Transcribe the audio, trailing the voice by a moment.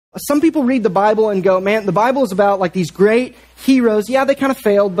some people read the Bible and go, man, the Bible is about like these great heroes. Yeah, they kind of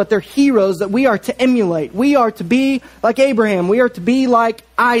failed, but they're heroes that we are to emulate. We are to be like Abraham. We are to be like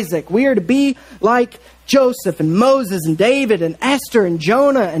Isaac. We are to be like Joseph and Moses and David and Esther and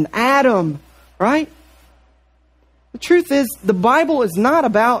Jonah and Adam, right? The truth is, the Bible is not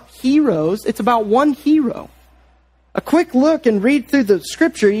about heroes. It's about one hero. A quick look and read through the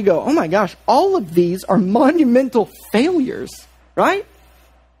scripture, you go, oh my gosh, all of these are monumental failures, right?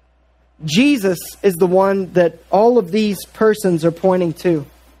 Jesus is the one that all of these persons are pointing to.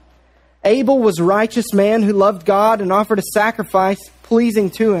 Abel was a righteous man who loved God and offered a sacrifice pleasing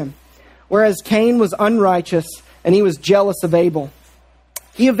to him, whereas Cain was unrighteous and he was jealous of Abel.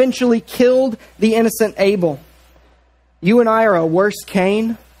 He eventually killed the innocent Abel. You and I are a worse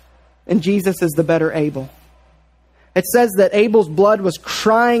Cain, and Jesus is the better Abel. It says that Abel's blood was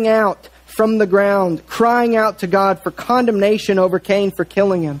crying out from the ground, crying out to God for condemnation over Cain for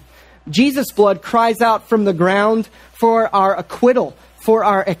killing him. Jesus' blood cries out from the ground for our acquittal, for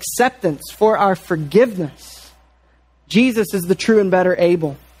our acceptance, for our forgiveness. Jesus is the true and better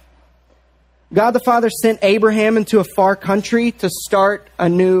Abel. God the Father sent Abraham into a far country to start a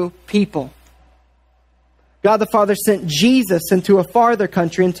new people. God the Father sent Jesus into a farther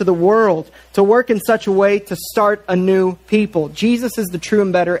country, into the world, to work in such a way to start a new people. Jesus is the true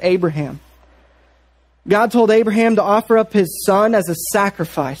and better Abraham. God told Abraham to offer up his son as a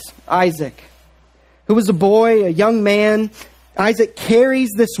sacrifice, Isaac, who was a boy, a young man. Isaac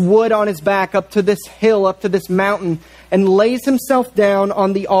carries this wood on his back up to this hill, up to this mountain, and lays himself down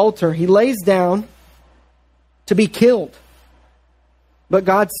on the altar. He lays down to be killed. But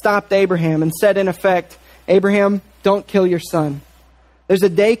God stopped Abraham and said, in effect, Abraham, don't kill your son. There's a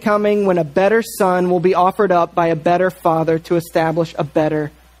day coming when a better son will be offered up by a better father to establish a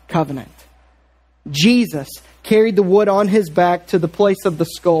better covenant. Jesus carried the wood on his back to the place of the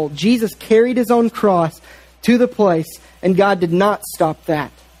skull. Jesus carried his own cross to the place, and God did not stop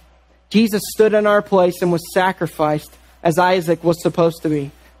that. Jesus stood in our place and was sacrificed as Isaac was supposed to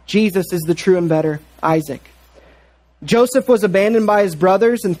be. Jesus is the true and better Isaac. Joseph was abandoned by his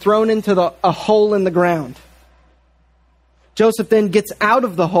brothers and thrown into a hole in the ground. Joseph then gets out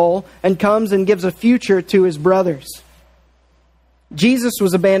of the hole and comes and gives a future to his brothers. Jesus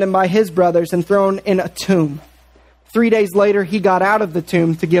was abandoned by his brothers and thrown in a tomb. 3 days later, he got out of the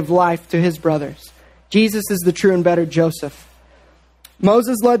tomb to give life to his brothers. Jesus is the true and better Joseph.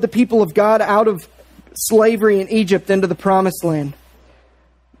 Moses led the people of God out of slavery in Egypt into the promised land.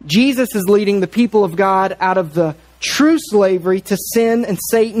 Jesus is leading the people of God out of the true slavery to sin and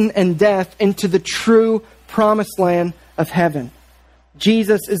Satan and death into the true promised land of heaven.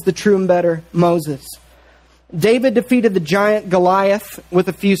 Jesus is the true and better Moses. David defeated the giant Goliath with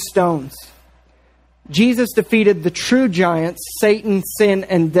a few stones. Jesus defeated the true giants, Satan, sin,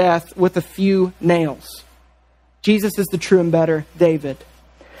 and death, with a few nails. Jesus is the true and better David.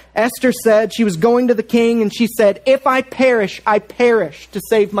 Esther said she was going to the king and she said, if I perish to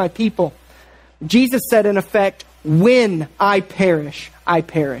save my people. Jesus said, in effect, when I perish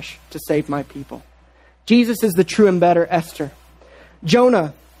to save my people. Jesus is the true and better Esther.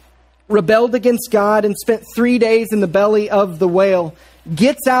 Jonah rebelled against God and spent 3 days in the belly of the whale.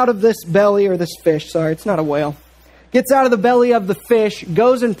 Gets out of this belly, or this fish, sorry, it's not a whale. Gets out of the belly of the fish,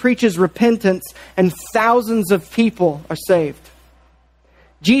 goes and preaches repentance, and thousands of people are saved.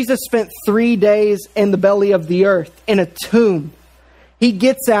 Jesus spent 3 days in the belly of the earth, in a tomb. He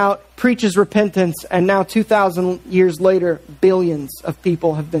gets out, preaches repentance, and now 2,000 years later, billions of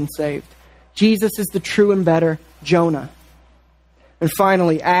people have been saved. Jesus is the true and better Jonah. And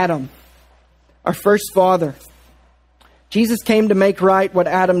finally, Adam, our first father. Jesus came to make right what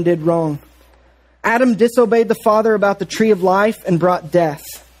Adam did wrong. Adam disobeyed the Father about the tree of life and brought death.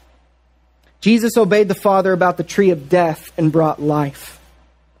 Jesus obeyed the Father about the tree of death and brought life.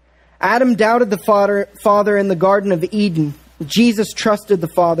 Adam doubted the Father in the Garden of Eden. Jesus trusted the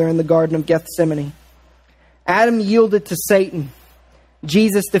Father in the Garden of Gethsemane. Adam yielded to Satan.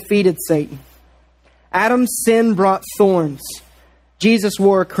 Jesus defeated Satan. Adam's sin brought thorns. Jesus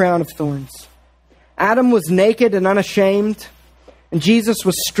wore a crown of thorns. Adam was naked and unashamed, and Jesus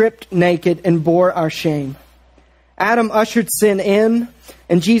was stripped naked and bore our shame. Adam ushered sin in,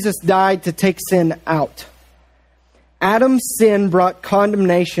 and Jesus died to take sin out. Adam's sin brought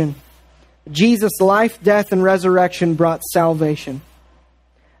condemnation. Jesus' life, death, and resurrection brought salvation.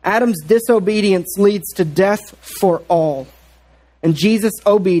 Adam's disobedience leads to death for all, and Jesus'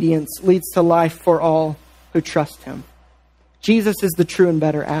 obedience leads to life for all who trust him. Jesus is the true and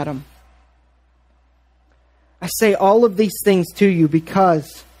better Adam. I say all of these things to you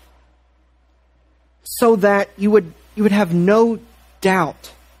because so that you would have no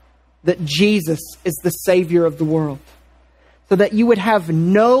doubt that Jesus is the Savior of the world. So that you would have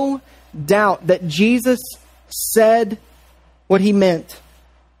no doubt that Jesus said what he meant.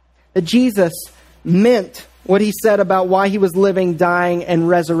 That Jesus meant what he said about why he was living, dying, and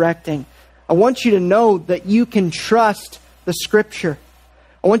resurrecting. I want you to know that you can trust the Scripture.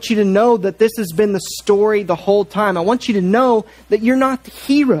 I want you to know that this has been the story the whole time. I want you to know that you're not the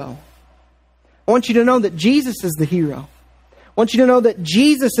hero. I want you to know that Jesus is the hero. I want you to know that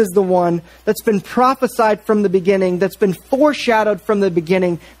Jesus is the one that's been prophesied from the beginning, that's been foreshadowed from the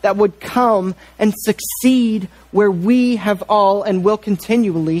beginning, that would come and succeed where we have all and will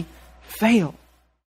continually failed.